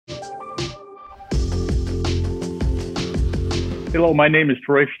Hello, my name is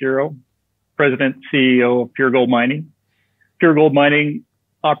Troy Fierro, President and CEO of Pure Gold Mining. Pure Gold Mining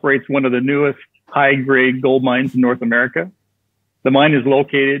operates one of the newest high-grade gold mines in North America. The mine is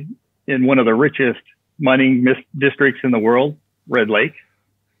located in one of the richest mining districts in the world, Red Lake.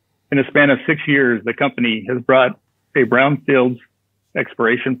 In a span of 6 years, the company has brought a brownfields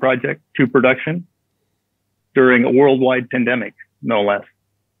exploration project to production during a worldwide pandemic, no less.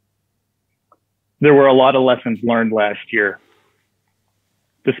 There were a lot of lessons learned last year.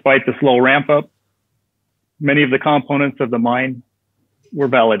 Despite the slow ramp up, many of the components of the mine were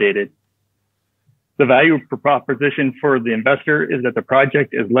validated. The value proposition for the investor is that the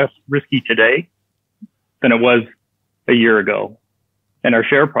project is less risky today than it was a year ago. And our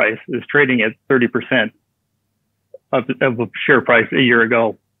share price is trading at 30% of the share price a year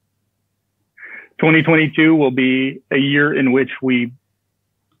ago. 2022 will be a year in which we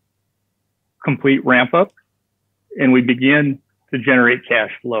complete ramp up and we begin to generate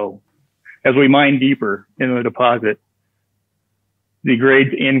cash flow. As we mine deeper in the deposit, the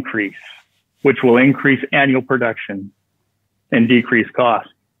grades increase, which will increase annual production and decrease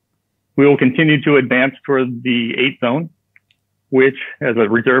costs. We will continue to advance toward the 8th zone, which has a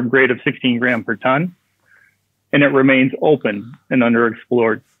reserve grade of 16 grams per ton, and it remains open and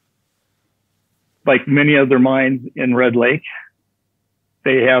underexplored. Like many other mines in Red Lake,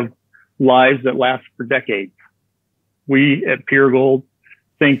 they have lives that last for decades. We at Pure Gold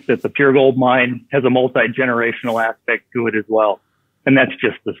think that the Pure Gold mine has a multi-generational aspect to it as well. And that's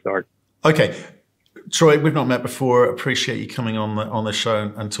just the start. Okay. Troy, we've not met before. Appreciate you coming on the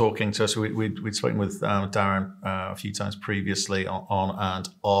show and talking to us. We'd spoken with Darren a few times previously on and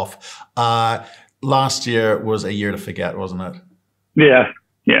off. Last year was a year to forget, wasn't it?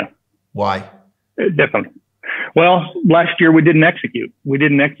 Yeah. Why? Definitely. Well, last year we didn't execute. We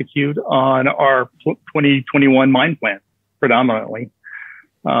didn't execute on our 2021 mine plan predominantly.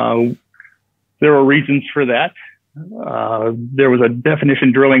 There were reasons for that. There was a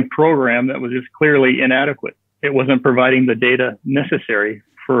definition drilling program that was just clearly inadequate. It wasn't providing the data necessary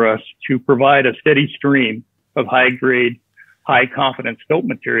for us to provide a steady stream of high grade, high confidence stope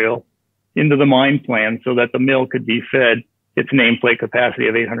material into the mine plan so that the mill could be fed its nameplate capacity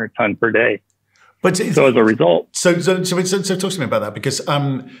of 800 tons per day. But so as a result, so talk to me about that, because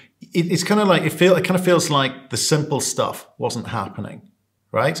it's kind of like it kind of feels like the simple stuff wasn't happening,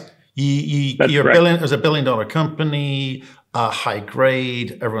 right? You're there's $1 billion company, high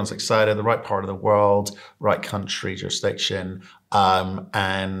grade, everyone's excited, the right part of the world, right country, jurisdiction,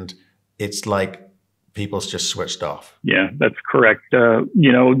 and it's like people's just switched off. Yeah, that's correct.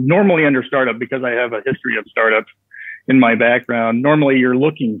 Normally under startup, because I have a history of startups in my background, normally you're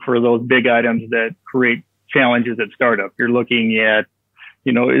looking for those big items that create challenges at startup. You're looking at,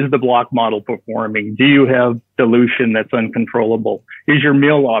 is the block model performing? Do you have dilution that's uncontrollable? Is your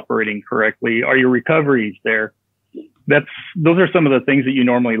mill operating correctly? Are your recoveries there? Those are some of the things that you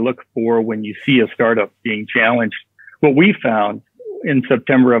normally look for when you see a startup being challenged. What we found in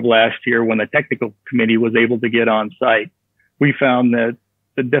September of last year, when the technical committee was able to get on site, we found that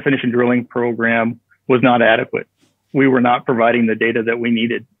the definition drilling program was not adequate. We were not providing the data that we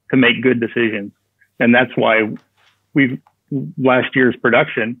needed to make good decisions. And that's why last year's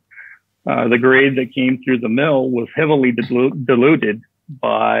production, the grade that came through the mill was heavily diluted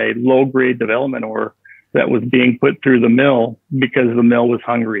by low grade development ore that was being put through the mill because the mill was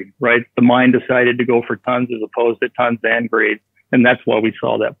hungry, right? The mine decided to go for tons as opposed to tons and grade. And that's why we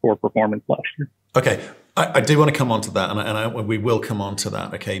saw that poor performance last year. Okay. I do want to come on to that, and we will come on to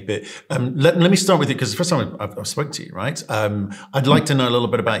that, okay? But let me start with you, because the first time I've spoken to you, right? I'd like to know a little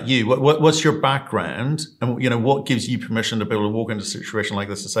bit about you. What's your background, and what gives you permission to be able to walk into a situation like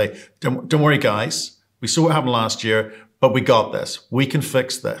this and say, don't worry, guys, we saw what happened last year, but we got this. We can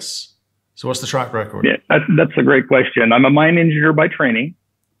fix this. So what's the track record? Yeah, that's a great question. I'm a mine engineer by training.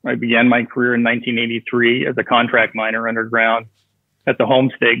 I began my career in 1983 as a contract miner underground at the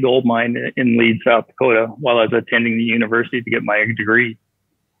Homestake Gold Mine in Leeds, South Dakota, while I was attending the university to get my degree.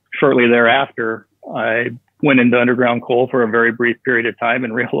 Shortly thereafter, I went into underground coal for a very brief period of time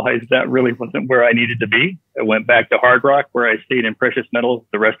and realized that really wasn't where I needed to be. I went back to hard rock, where I stayed in precious metals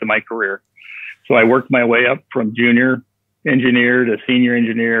the rest of my career. So I worked my way up from junior engineer to senior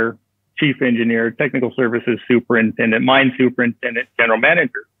engineer, chief engineer, technical services superintendent, mine superintendent, general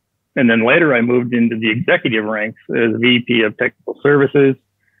manager. And then later I moved into the executive ranks as VP of Technical Services,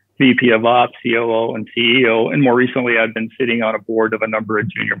 VP of Ops, COO, and CEO. And more recently, I've been sitting on a board of a number of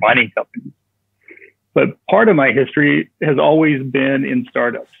junior mining companies. But part of my history has always been in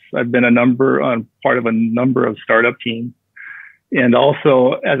startups. I've been part of a number of startup teams. And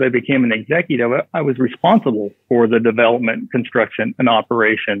also, as I became an executive, I was responsible for the development, construction, and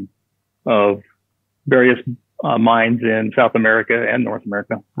operation of various mines in South America and North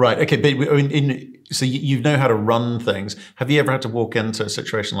America. Right. Okay. But so you know how to run things. Have you ever had to walk into a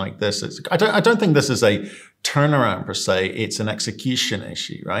situation like this? I don't think this is a turnaround per se. It's an execution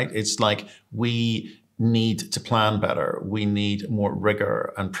issue, right? It's like we need to plan better. We need more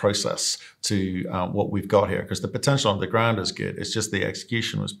rigor and process to what we've got here, because the potential on the ground is good. It's just the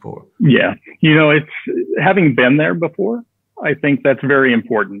execution was poor. Yeah. It's having been there before, I think that's very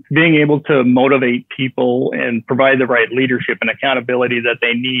important. Being able to motivate people and provide the right leadership and accountability that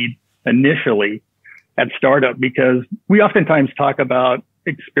they need initially at startup, because we oftentimes talk about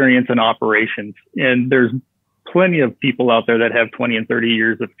experience in operations, and there's plenty of people out there that have 20 and 30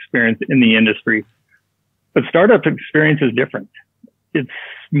 years of experience in the industry. But startup experience is different. It's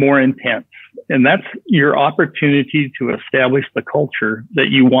more intense. And that's your opportunity to establish the culture that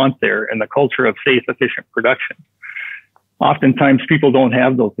you want there, and the culture of safe, efficient production. Oftentimes people don't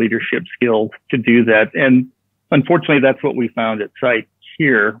have those leadership skills to do that. And unfortunately, that's what we found at site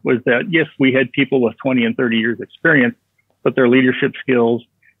here, was that, yes, we had people with 20 and 30 years experience, but their leadership skills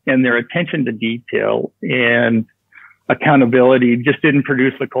and their attention to detail and accountability just didn't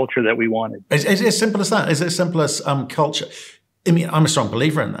produce the culture that we wanted. Is it as simple as that? Is it as simple as culture? I mean, I'm a strong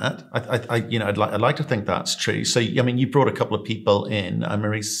believer in that. I'd like to think that's true. So, I mean, you brought a couple of people in,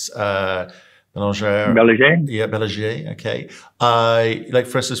 Maurice Belanger. Yeah, Belanger. Okay. Like,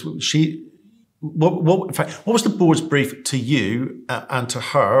 for instance, what was the board's brief to you and to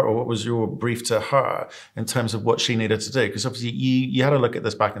her, or what was your brief to her in terms of what she needed to do? Because obviously you had a look at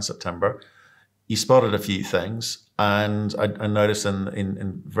this back in September. You spotted a few things, and I noticed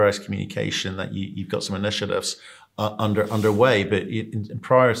in various communication that you've got some initiatives underway. But in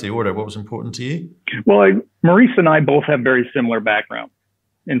priority order, what was important to you? Well, Maurice and I both have very similar backgrounds.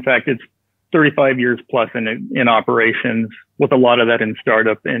 In fact, it's 35 years plus in operations, with a lot of that in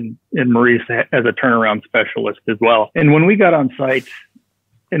startup, and Maurice as a turnaround specialist as well. And when we got on site,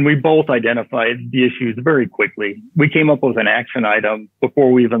 and we both identified the issues very quickly, we came up with an action item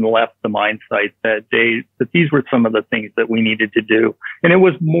before we even left the mine site that day, that these were some of the things that we needed to do. And it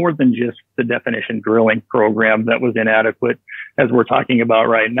was more than just the definition drilling program that was inadequate, as we're talking about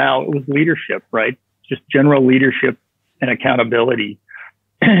right now. It was leadership, right? Just general leadership and accountability,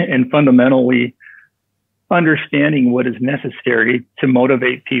 and fundamentally understanding what is necessary to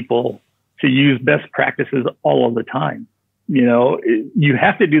motivate people to use best practices all of the time. You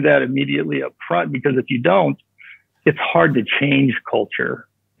have to do that immediately up front, because if you don't, it's hard to change culture.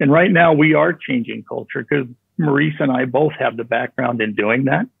 And right now we are changing culture, because Maurice and I both have the background in doing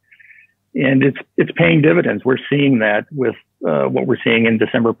that. And it's paying dividends. We're seeing that with what we're seeing in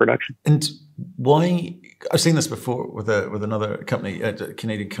December production. And why? I've seen this before with another company, a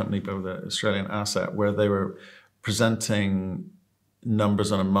Canadian company, but with an Australian asset, where they were presenting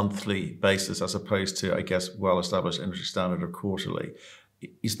numbers on a monthly basis as opposed to, I guess, well-established industry standard or quarterly.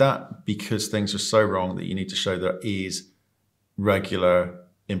 Is that because things are so wrong that you need to show there is regular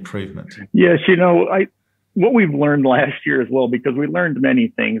improvement? Yes, what we've learned last year as well, because we learned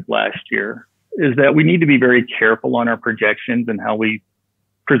many things last year, is that we need to be very careful on our projections and how we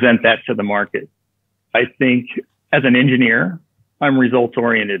present that to the market. I think as an engineer, I'm results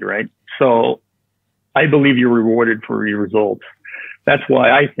oriented, right? So I believe you're rewarded for your results. That's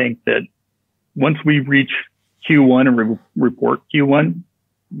why I think that once we reach Q1 and report Q1,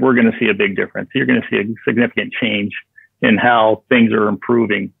 we're going to see a big difference. You're going to see a significant change in how things are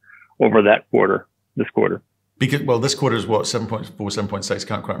improving over that quarter, this quarter. Because, well, this quarter is what, 7.4, 7.6,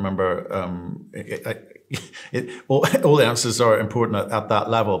 can't quite remember. All the answers are important at that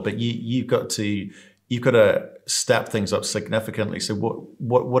level, but you've got to step things up significantly. So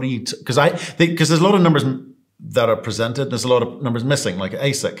what are you, because there's a lot of numbers that are presented. There's a lot of numbers missing, like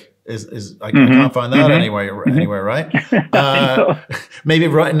ASIC is I can't find that anywhere, right? Maybe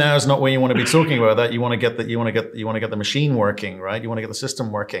right now is not when you want to be talking about that. You want to get the machine working, right? You want to get the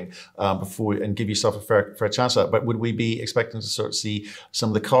system working before, and give yourself a fair chance at that. But would we be expecting to sort of see some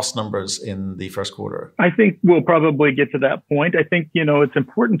of the cost numbers in the first quarter? I think we'll probably get to that point. I think, it's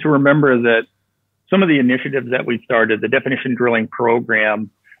important to remember that some of the initiatives that we started, the definition drilling program,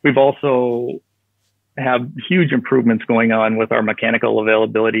 we've also have huge improvements going on with our mechanical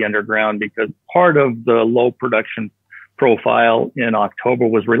availability underground, because part of the low production profile in October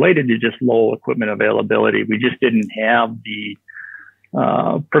was related to just low equipment availability. We just didn't have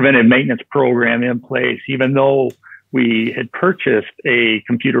the preventive maintenance program in place, even though we had purchased a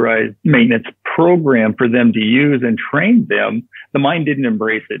computerized maintenance program for them to use and train them, the mine didn't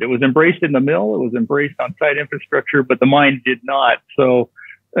embrace it. It was embraced in the mill. It was embraced on site infrastructure, but the mine did not. So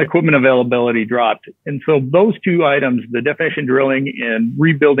equipment availability dropped. And so those two items, the definition drilling and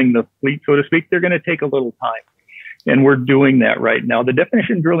rebuilding the fleet, so to speak, they're going to take a little time. And we're doing that right now. The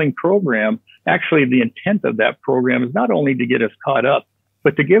definition drilling program, actually the intent of that program is not only to get us caught up,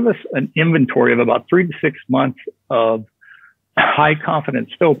 but to give us an inventory of about 3 to 6 months of high confidence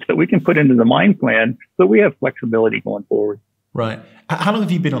stopes that we can put into the mine plan so we have flexibility going forward. Right. How long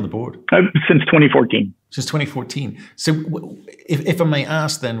have you been on the board? Since 2014. Since 2014. So if I may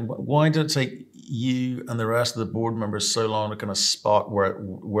ask then, why did it take you and the rest of the board members so long to kind of spot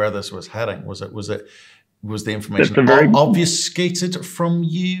where this was heading? Was the information obfuscated from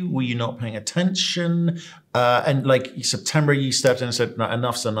you? Were you not paying attention? And like September, you stepped in and said, no,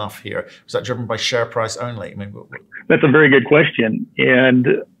 enough's enough here. Was that driven by share price only? I mean, that's a very good question. And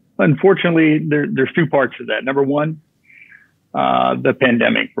unfortunately, there's two parts to that. Number one, the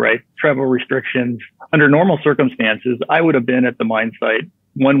pandemic, right? Travel restrictions. Under normal circumstances, I would have been at the mine site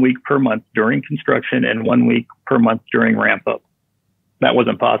 1 week per month during construction and 1 week per month during ramp up. That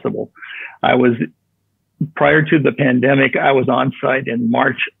wasn't possible. Prior to the pandemic, I was on site in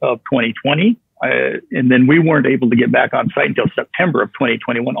March of 2020. And then we weren't able to get back on site until September of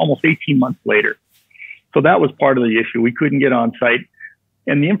 2021, almost 18 months later. So that was part of the issue. We couldn't get on site.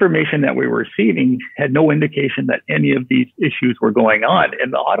 And the information that we were receiving had no indication that any of these issues were going on.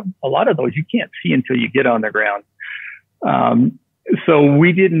 And a lot of those you can't see until you get on the ground. So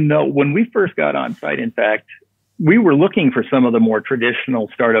we didn't know when we first got on site. In fact, we were looking for some of the more traditional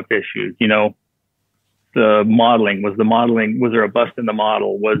startup issues, you know, the modeling. Was there a bust in the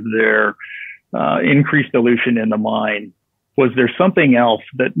model? Was there increased dilution in the mine? Was there something else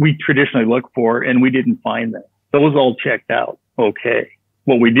that we traditionally look for and we didn't find that? Those all checked out. Okay.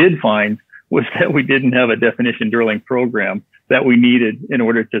 What we did find was that we didn't have a definition drilling program that we needed in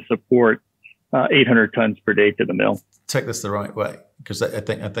order to support 800 tons per day to the mill. Take this the right way, because I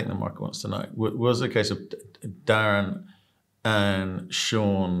think the market wants to know. Was it a case of Darren and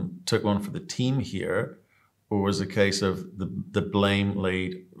Sean took one for the team here, or was it a case of the blame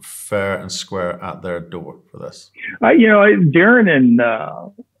laid fair and square at their door for this? Darren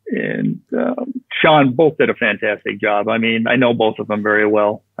and Sean both did a fantastic job. I mean, I know both of them very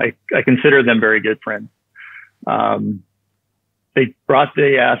well. I consider them very good friends. They brought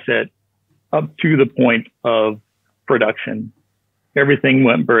the asset up to the point of production. Everything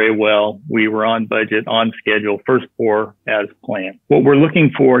went very well. We were on budget, on schedule, first pour as planned. What we're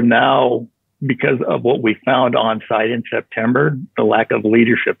looking for now, because of what we found on site in September, the lack of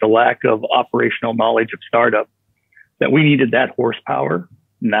leadership, the lack of operational knowledge of startup, that we needed that horsepower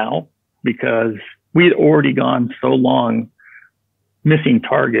now, because we had already gone so long missing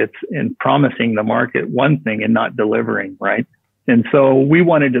targets and promising the market one thing and not delivering, right? And so we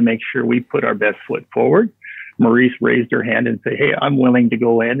wanted to make sure we put our best foot forward. Maurice raised her hand and said, hey, I'm willing to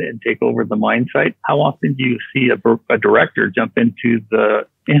go in and take over the mine site. How often do you see a director jump into the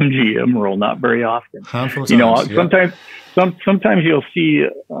MGM role? Not very often. Sometimes you'll see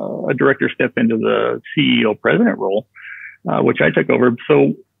a director step into the CEO president role, which I took over.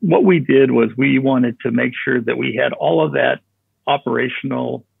 So what we did was we wanted to make sure that we had all of that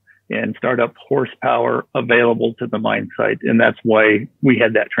operational and startup horsepower available to the mine site, and that's why we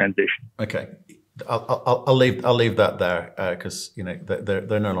had that transition. Okay, I'll leave that there because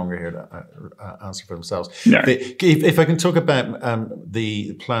they're no longer here to answer for themselves. No. If I can talk about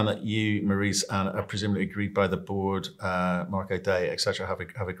the plan that you, Maurice, and presumably agreed by the board, Mark O'Day, etc.,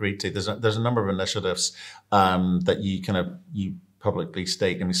 have agreed to. There's a number of initiatives that you publicly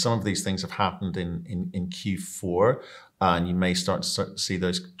state. I mean, some of these things have happened in Q4. And you may start to see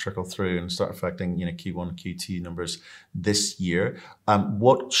those trickle through and start affecting, Q1, Q2 numbers this year.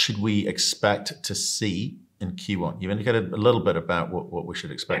 What should we expect to see in Q1? You've indicated a little bit about what we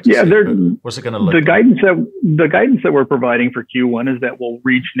should expect to see. What's it going to look like? The guidance that we're providing for Q1 is that we'll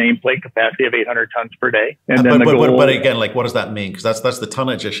reach nameplate capacity of 800 tons per day. And then but again, what does that mean? Because that's the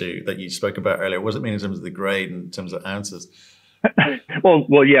tonnage issue that you spoke about earlier. What does it mean in terms of the grade and in terms of ounces?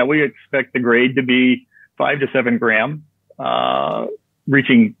 Well, yeah, we expect the grade to be 5 to 7 grams.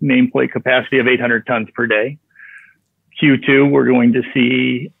 Reaching nameplate capacity of 800 tons per day. Q2, we're going to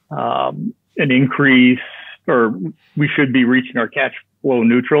see an increase, or we should be reaching our cash flow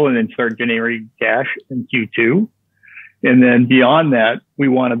neutral and then start generating cash in Q2. And then beyond that, we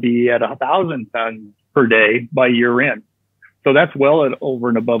want to be at 1,000 tons per day by year end. So that's well over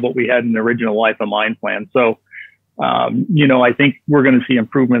and above what we had in the original life of mine plan. So, I think we're going to see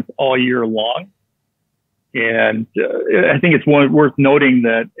improvements all year long. And I think it's worth noting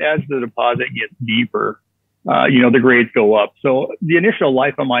that as the deposit gets deeper, the grades go up. So the initial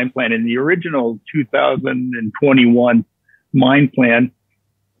life of mine plan in the original 2021 mine plan,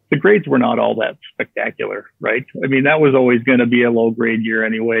 the grades were not all that spectacular, right? I mean, that was always going to be a low grade year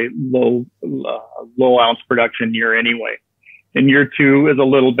anyway, low ounce production year anyway. And year 2 is a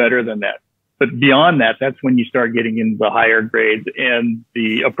little better than that. But beyond that, that's when you start getting into the higher grades and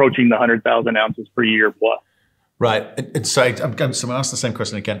approaching the 100,000 ounces per year plus. Right. And so I'm going to ask the same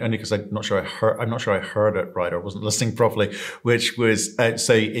question again, only because I'm not sure I heard it right, or wasn't listening properly, which was,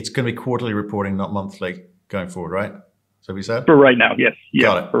 say it's going to be quarterly reporting, not monthly going forward, right? So we said? For right now, yes.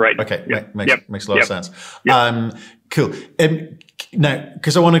 Got it. For right now. Okay. Yep. Makes a lot of sense. Yep. Cool. Now,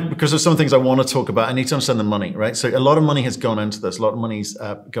 because there's some things I want to talk about, I need to understand the money, right? So a lot of money has gone into this. A lot of money's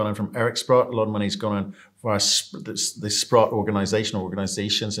gone in from Eric Sprott. A lot of money's gone in for the Sprott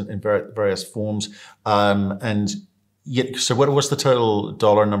organizations in various forms. And yet, so what's the total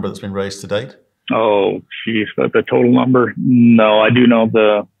dollar number that's been raised to date? Oh, geez, the total number? No, I do know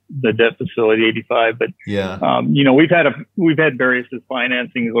the debt facility 85, but yeah, we've had various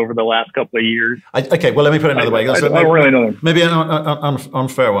financings over the last couple of years. Okay, well, let me put it another way. I don't really know. Maybe an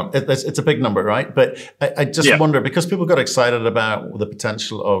unfair one. It's a big number, right? But I just wonder, because people got excited about the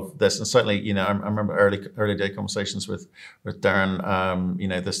potential of this, and certainly, I remember early day conversations with Darren.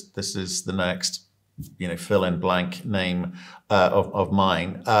 This is the next, fill in blank name of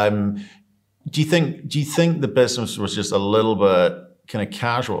mine. Do you think the business was just a little bit kind of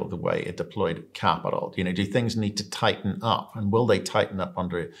casual the way it deployed capital? Do things need to tighten up, and will they tighten up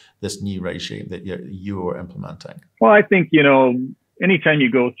under this new regime that you are implementing? Well, I think, anytime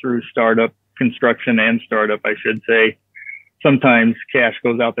you go through construction and startup, I should say, sometimes cash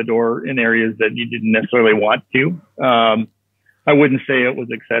goes out the door in areas that you didn't necessarily want to. I wouldn't say it was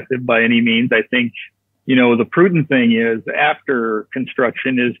excessive by any means. I think, the prudent thing is after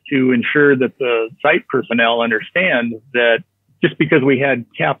construction is to ensure that the site personnel understand that just because we had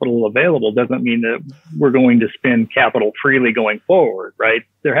capital available doesn't mean that we're going to spend capital freely going forward, right?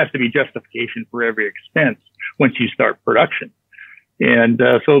 There has to be justification for every expense once you start production. And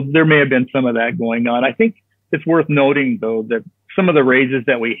so there may have been some of that going on. I think it's worth noting, though, that some of the raises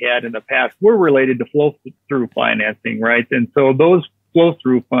that we had in the past were related to flow-through financing, right? And so those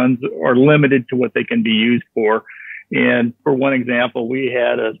flow-through funds are limited to what they can be used for. And for one example, we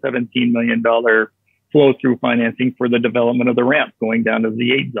had a $17 million flow-through financing for the development of the ramp going down to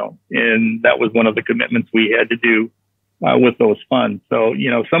the 8 zone. And that was one of the commitments we had to do with those funds. So,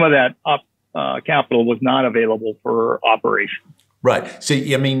 some of that capital was not available for operations. Right. So,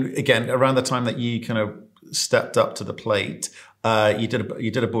 again, around the time that you kind of stepped up to the plate, you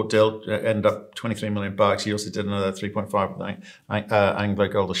did a boat deal, ended up $23 million. You also did another 3.5 with Anglo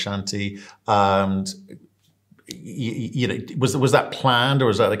Gold Ashanti. Was that planned, or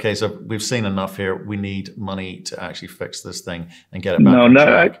was that the case of we've seen enough here, we need money to actually fix this thing and get it back on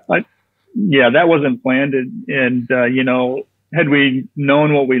track? That wasn't planned. And had we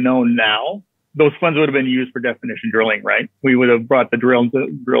known what we know now, those funds would have been used for definition drilling, right? We would have brought the drills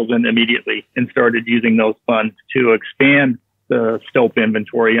in immediately and started using those funds to expand the stope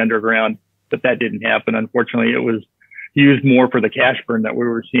inventory underground. But that didn't happen. Unfortunately, it was used more for the cash burn that we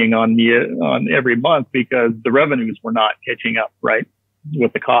were seeing on every month because the revenues were not catching up, right,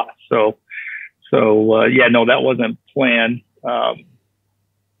 with the cost. So that wasn't planned.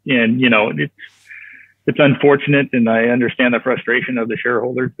 It's unfortunate, and I understand the frustration of the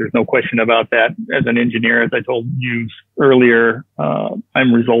shareholders. There's no question about that. As an engineer, as I told you earlier,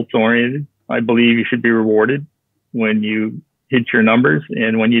 I'm results oriented. I believe you should be rewarded when you hit your numbers,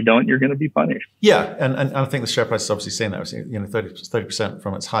 and when you don't, you're going to be punished. Yeah, and I think the share price is obviously seen that. 30%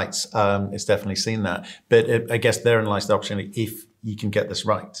 from its heights. It's definitely seen that. But I guess therein lies the opportunity if you can get this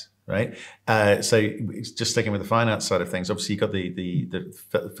right. So just sticking with the finance side of things, obviously you've got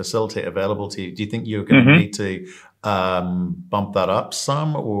the facility available to you. Do you think you're going to need to bump that up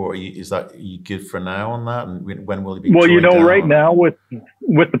some, or is that you good for now on that? And when will it be? Well, right now with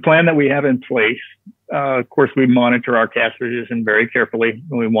the plan that we have in place, of course, we monitor our cash position very carefully,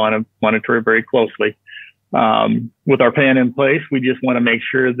 and we want to monitor it very closely. With our plan in place, we just want to make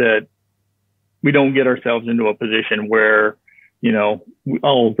sure that we don't get ourselves into a position where,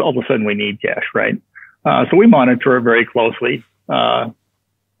 all of a sudden we need cash, right? So we monitor it very closely.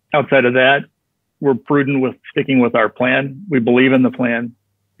 Outside of that, we're prudent with sticking with our plan. We believe in the plan.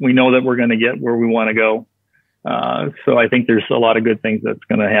 We know that we're going to get where we want to go. So I think there's a lot of good things that's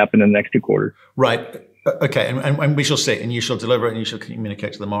going to happen in the next 2 quarters. Right. Okay. And we shall see, and you shall deliver it, and you shall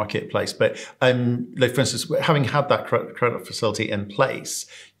communicate to the marketplace. But for instance, having had that credit facility in place,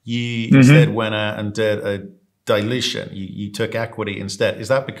 you instead went out and did a dilution. You took equity instead. Is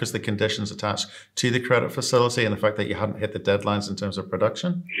that because the conditions attached to the credit facility and the fact that you hadn't hit the deadlines in terms of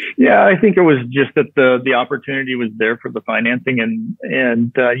production? Yeah, I think it was just that the opportunity was there for the financing,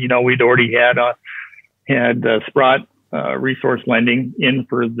 and you know, we'd already had Sprott resource lending in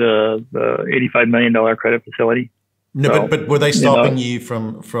for the $85 million credit facility. No, so, but were they stopping you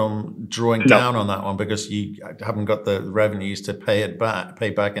from drawing down on that one because you haven't got the revenues to pay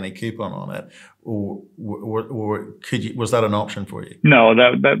back any coupon on it, or was that an option for you? No,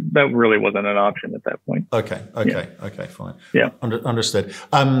 that really wasn't an option at that point. Okay, fine. Yeah, understood.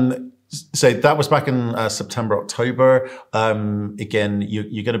 So that was back in September, October. Again,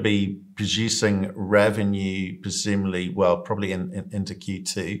 you're going to be producing revenue, presumably, well, probably into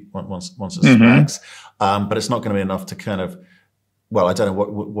Q2 once it specs. But it's not going to be enough to kind of, well, I don't know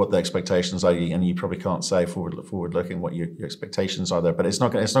what the expectations are, and you probably can't say forward looking what your expectations are there. But it's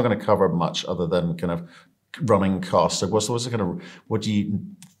not going to cover much other than kind of running costs. So what do you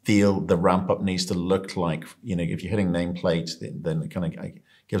feel the ramp up needs to look like? You know, if you're hitting nameplate, then it kind of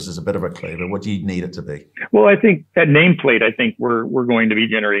gives us a bit of a clue, but what do you need it to be? Well, I think at nameplate, I think we're going to be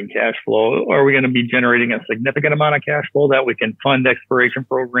generating cash flow. Are we going to be generating a significant amount of cash flow that we can fund exploration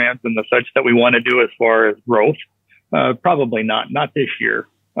programs and the such that we want to do as far as growth? Probably not this year.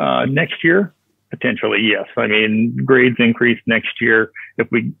 Next year, potentially, yes. I mean, grades increase next year.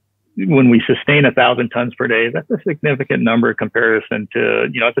 When we sustain 1,000 tons per day, that's a significant number in comparison to,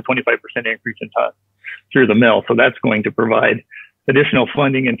 you know, it's a 25% increase in tons through the mill. So that's going to provide additional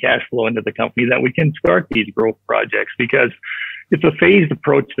funding and cash flow into the company that we can start these growth projects, because it's a phased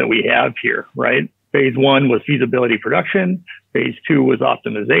approach that we have here, right? Phase 1 was feasibility production. Phase 2 was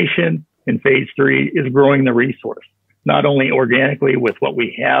optimization. And phase 3 is growing the resource, not only organically with what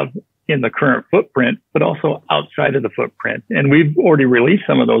we have in the current footprint, but also outside of the footprint. And we've already released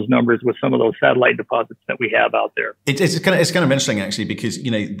some of those numbers with some of those satellite deposits that we have out there. It's kind of interesting, actually, because, you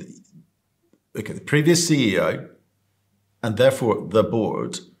know, the previous CEO and therefore the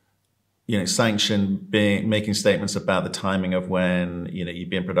board, you know, sanctioned making statements about the timing of when, you know, you'd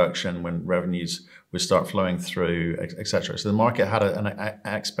be in production, when revenues would start flowing through, et cetera. So the market had an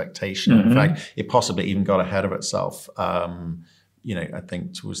expectation. In fact, it possibly even got ahead of itself. You know, I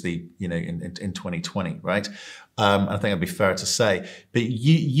think towards the, you know, in 2020, right? I think it'd be fair to say. But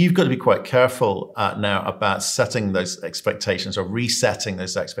you've got to be quite careful now about setting those expectations or resetting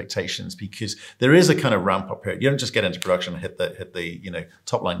those expectations, because there is a kind of ramp up period. You don't just get into production and hit the you know,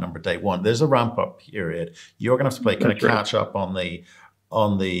 top line number day one. There's a ramp up period. You're going to have to play kind of catch up on the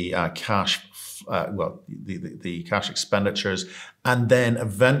cash. The cash expenditures, and then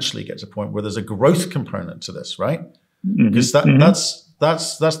eventually get to a point where there's a growth component to this, right? Because that's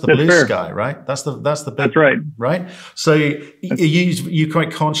the blue sky, right? That's the big, that's right. Right. So you're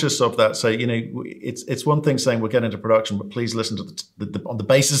quite conscious of that. So, you know, it's one thing saying we'll get into production, but please listen to on the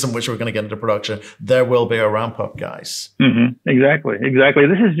basis on which we're going to get into production, there will be a ramp up, guys. Exactly.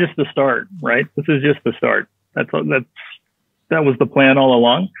 This is just the start, right? This is just the start. That was the plan all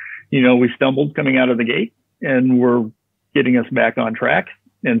along. You know, we stumbled coming out of the gate, and we're getting us back on track.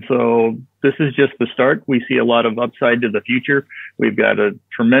 And so this is just the start. We see a lot of upside to the future. We've got a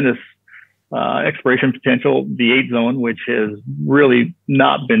tremendous exploration potential, the 8 zone, which has really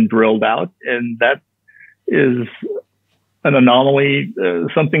not been drilled out. And that is an anomaly,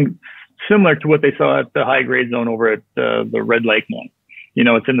 something similar to what they saw at the high grade zone over at the Red Lake one. You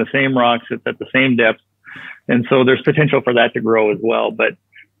know, it's in the same rocks, it's at the same depth. And so there's potential for that to grow as well. But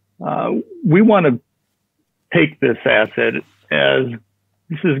we want to take this asset as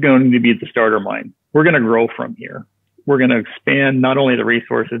this is going to be the starter mine. We're going to grow from here. We're going to expand not only the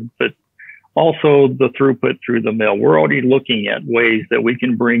resources, but also the throughput through the mill. We're already looking at ways that we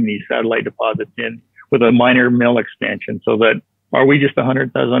can bring these satellite deposits in with a minor mill expansion, so that, are we just a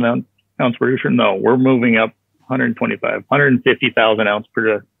 100,000 ounce producer? No, we're moving up 125, 150,000 ounce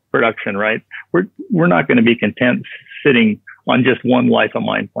production, right? We're not going to be content sitting on just one life of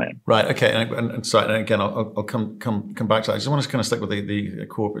mine plan. Right. Okay. And sorry, and again, I'll come back to that. I just want to kind of stick with the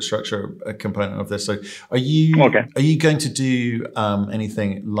corporate structure component of this. So are you going to do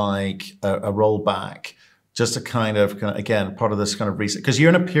anything like a rollback, just to kind of again, part of this kind of reset? Because you're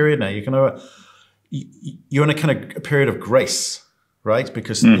in a period now, you're in a kind of a period of grace, right?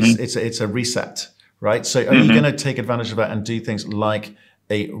 Because it's a reset, right? So are you going to take advantage of that and do things like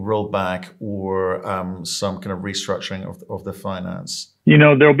a rollback or some kind of restructuring of the finance? You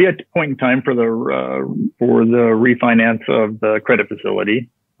know, there'll be a point in time for the refinance of the credit facility,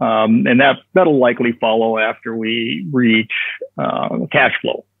 and that'll likely follow after we reach cash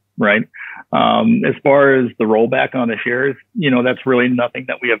flow, right? As far as the rollback on the shares, that's really nothing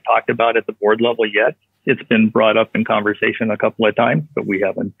that we have talked about at the board level yet. It's been brought up in conversation a couple of times, but we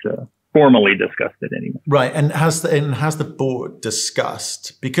haven't formally discussed it anymore. Right, and has the board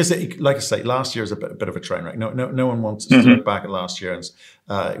discussed, because like I say, last year is a bit of a train wreck. No one wants to look back at last year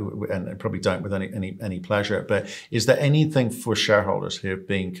and probably don't with any pleasure. But is there anything for shareholders who have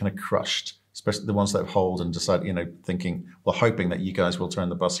been kind of crushed, especially the ones that hold and decide, thinking, well, hoping that you guys will turn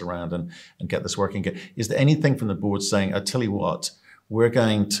the bus around and get this working again? Is there anything from the board saying, I tell you what, we're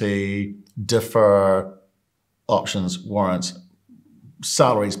going to defer options, warrants,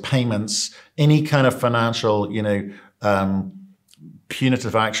 salaries, payments, any kind of financial,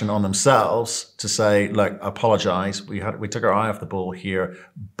 punitive action on themselves to say, look, apologize, we took our eye off the ball here,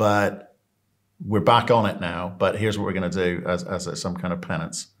 but we're back on it now, but here's what we're going to do as some kind of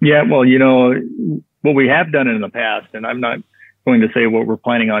penance? Yeah, well, what we have done in the past, and I'm not going to say what we're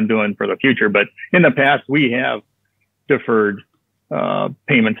planning on doing for the future, but in the past, we have deferred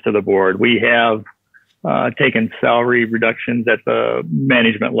payments to the board. We have taken salary reductions at the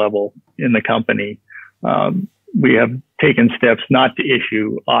management level in the company. We have taken steps not to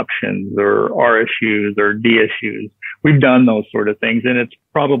issue options or RSUs or DSUs. We've done those sort of things, and it's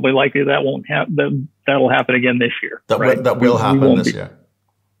probably likely that won't happen. That'll happen again this year. That will happen this year.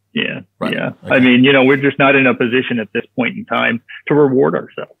 Yeah, right. Yeah. Okay. I mean, we're just not in a position at this point in time to reward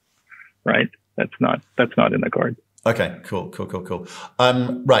ourselves, right? That's not in the cards. Okay, cool.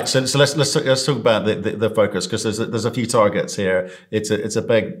 Right, so let's talk about the focus, because there's a few targets here. It's a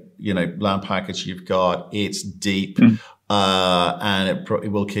big land package you've got. It's deep, and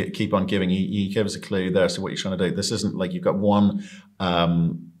it will keep on giving. You gave us a clue there as to what you're trying to do. This isn't like you've got one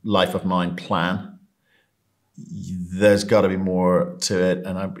life of mine plan. There's got to be more to it,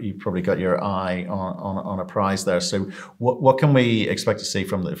 and you've probably got your eye on a prize there. So, what can we expect to see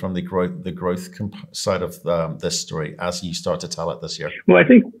from the growth side of this story as you start to tell it this year? Well, I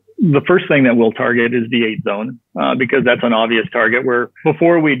think the first thing that we'll target is the 8 zone, because that's an obvious target. Where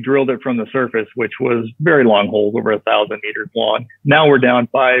before we drilled it from the surface, which was very long holes, over 1,000 meters long. Now we're down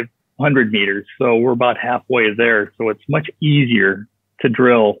 500 meters, so we're about halfway there. So it's much easier to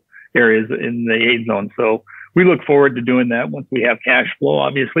drill areas in the 8 zone. So we look forward to doing that once we have cash flow.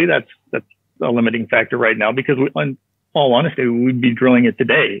 Obviously, that's a limiting factor right now, because in all honesty, we'd be drilling it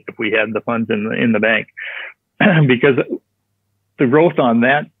today if we had the funds in the bank. Because the growth on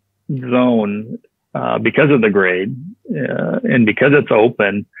that zone, because of the grade and because it's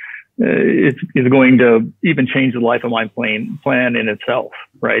open, is going to even change the life of mine plan in itself,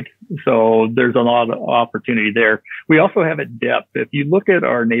 right? So there's a lot of opportunity there. We also have at depth. If you look at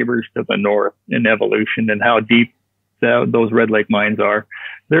our neighbors to the north in Evolution and how deep those Red Lake mines are,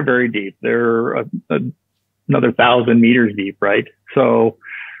 they're very deep. They're another 1,000 meters deep, right? So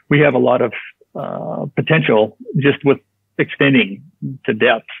we have a lot of potential just with extending to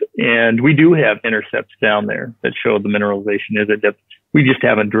depth. And we do have intercepts down there that show the mineralization is at depth. We just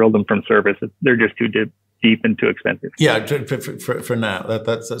haven't drilled them from surface. They're just too deep and too expensive. Yeah, for now.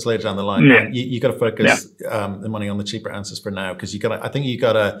 That's later down the line. Yeah. You got to focus the money on the cheaper answers for now, because you got to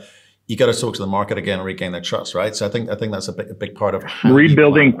talk to the market again and regain their trust, right? So I think that's a big part of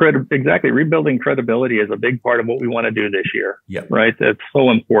rebuilding Rebuilding credibility is a big part of what we want to do this year. Yeah. Right. That's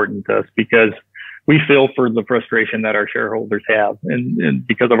so important to us, because we feel for the frustration that our shareholders have, and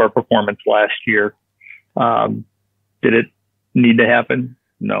because of our performance last year. Did it need to happen?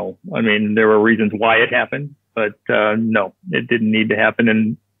 No. I mean, there were reasons why it happened, but no, it didn't need to happen,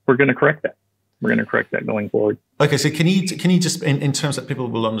 and we're going to correct that. We're going to correct that going forward. Okay, so can you just, in terms that people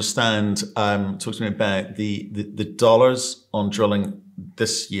will understand, talk to me about the dollars on drilling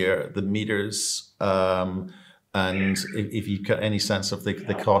this year, the meters, and if you've got any sense of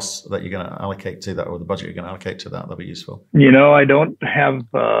the costs that you're going to allocate to that, or the budget you're going to allocate to that, that'll be useful. I don't have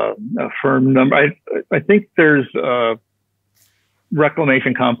a firm number. I think there's a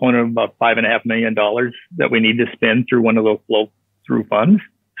reclamation component of about $5.5 million that we need to spend through one of those flow through funds.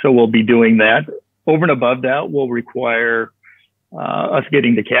 So we'll be doing that. Over and above that will require us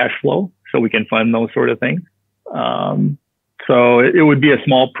getting the cash flow so we can fund those sort of things. So it would be a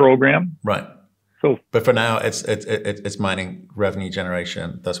small program. Right. So, but for now, it's mining revenue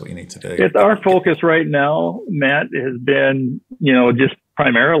generation. That's what you need to do. It's our focus right now, Matt, has been, just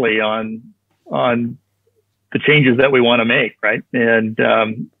primarily on the changes that we want to make, right? And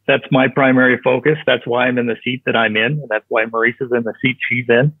that's my primary focus. That's why I'm in the seat that I'm in. And that's why Maurice is in the seat she's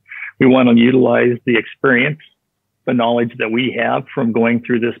in. We want to utilize the experience, the knowledge that we have from going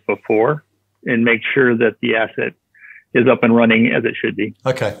through this before, and make sure that the asset is up and running as it should be.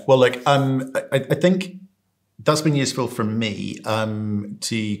 Okay. Well, I think That's been useful for me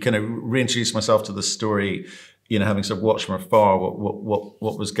to kind of reintroduce myself to the story. You know, having sort of watched from afar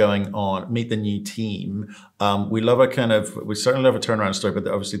what was going on, meet the new team. We certainly love a turnaround story, but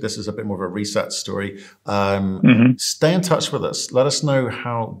obviously this is a bit more of a reset story. Stay in touch with us. Let us know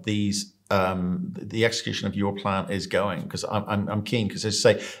how the execution of your plan is going, because I'm keen. Because as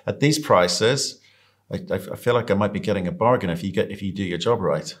I say, at these prices, I feel like I might be getting a bargain if you do your job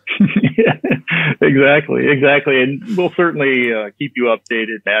right. Exactly, and we'll certainly keep you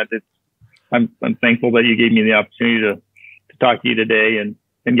updated, Matt. I'm thankful that you gave me the opportunity to talk to you today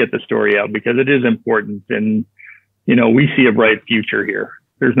and get the story out, because it is important. And, you know, we see a bright future here.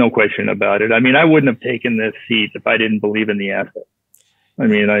 There's no question about it. I mean, I wouldn't have taken this seat if I didn't believe in the asset. I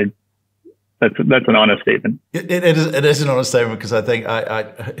mean, that's an honest statement. It is an honest statement, because I think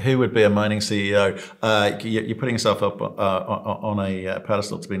who would be a mining CEO? You're putting yourself up on a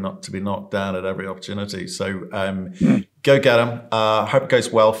pedestal to be knocked down at every opportunity. So go get them. Hope it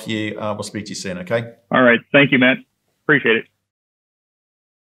goes well for you. We'll speak to you soon. Okay. All right. Thank you, Matt. Appreciate it.